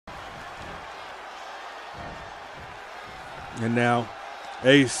And now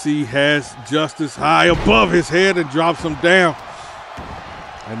AC has Justice high above his head and drops him down.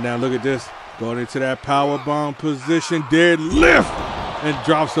 And now look at this. Going into that power bomb position. Deadlift. And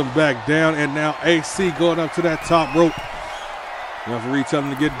drops him back down. And now AC going up to that top rope. Referee telling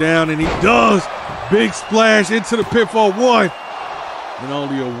him to get down, and he does. Big splash into the pinfall. 1. And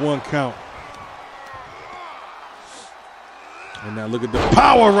only a 1 count. And now look at the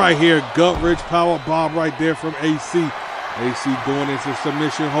power right here. Gut-wrench power bomb right there from AC. AC going into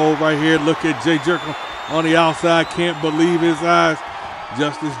submission hold right here. Look at Jay Jerkin on the outside. Can't believe his eyes.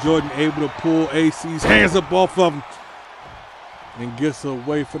 Justice Jordan able to pull AC's hands up off of him. And gets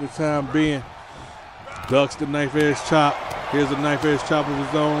away for the time being. Ducks the knife edge chop. Here's a knife edge chop of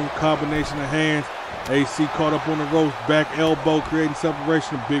his own. Combination of hands. AC caught up on the ropes. Back elbow creating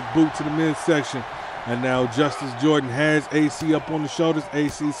separation. A big boot to the midsection. And now Justice Jordan has AC up on the shoulders.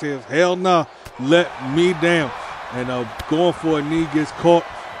 AC says, hell nah, let me down. And going for a knee gets caught.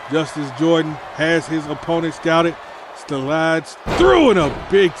 Justice Jordan has his opponent scouted. Slides through in a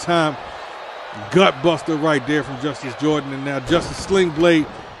big time gut buster right there from Justice Jordan. And now Justice Sling Blade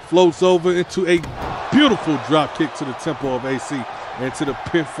floats over into a beautiful drop kick to the temple of AC. And to the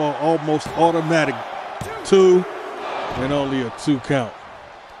pinfall, almost automatic. 2 and only a 2 count.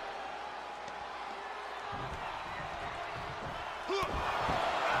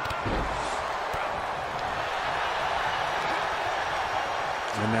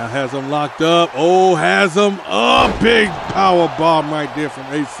 And now has him locked up. Oh, has him. A big power bomb right there from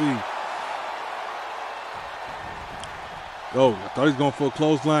AC. Oh, I thought he was going for a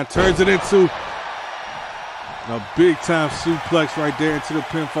clothesline. Turns it into a big time suplex right there into the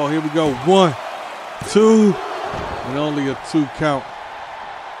pinfall. Here we go. 1, 2, and only a 2 count.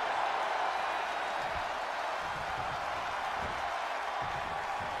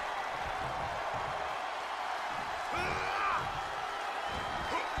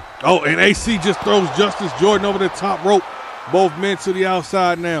 Oh, and AC just throws Justice Jordan over the top rope. Both men to the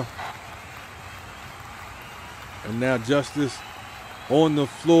outside now. And now Justice on the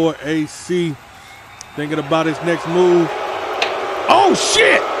floor. AC thinking about his next move. Oh,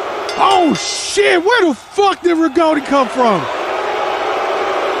 shit! Oh, shit! Where the fuck did Ragone come from?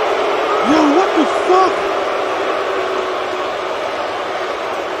 Yo, what the fuck?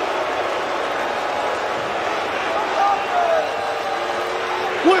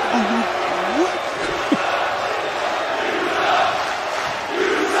 What? What?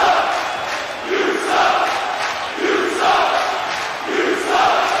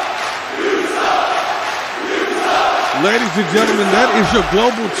 Ladies and gentlemen, that is your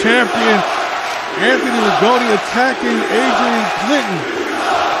global champion, Anthony Ragone, attacking Adrian Clinton.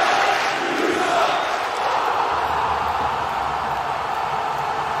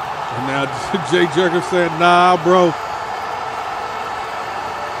 And now Jay Jerkin said, nah, bro.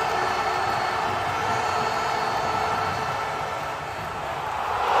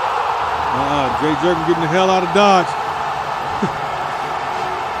 Jay Jerkin getting the hell out of Dodge.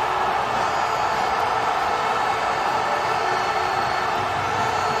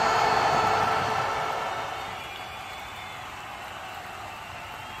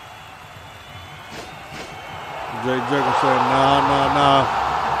 Jay Jerkin said, nah.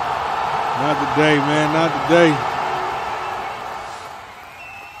 Not today, man, not today.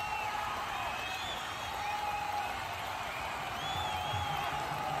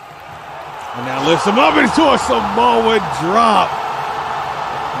 And now lifts him up into a Samoa drop.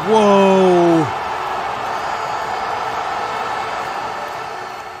 Whoa.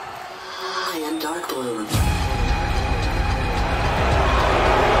 I am Dark Blue.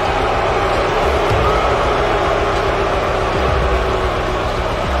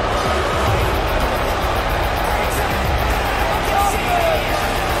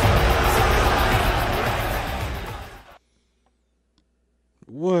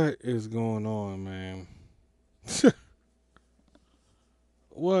 What is going on, man?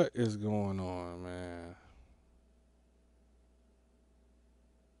 What is going on, man?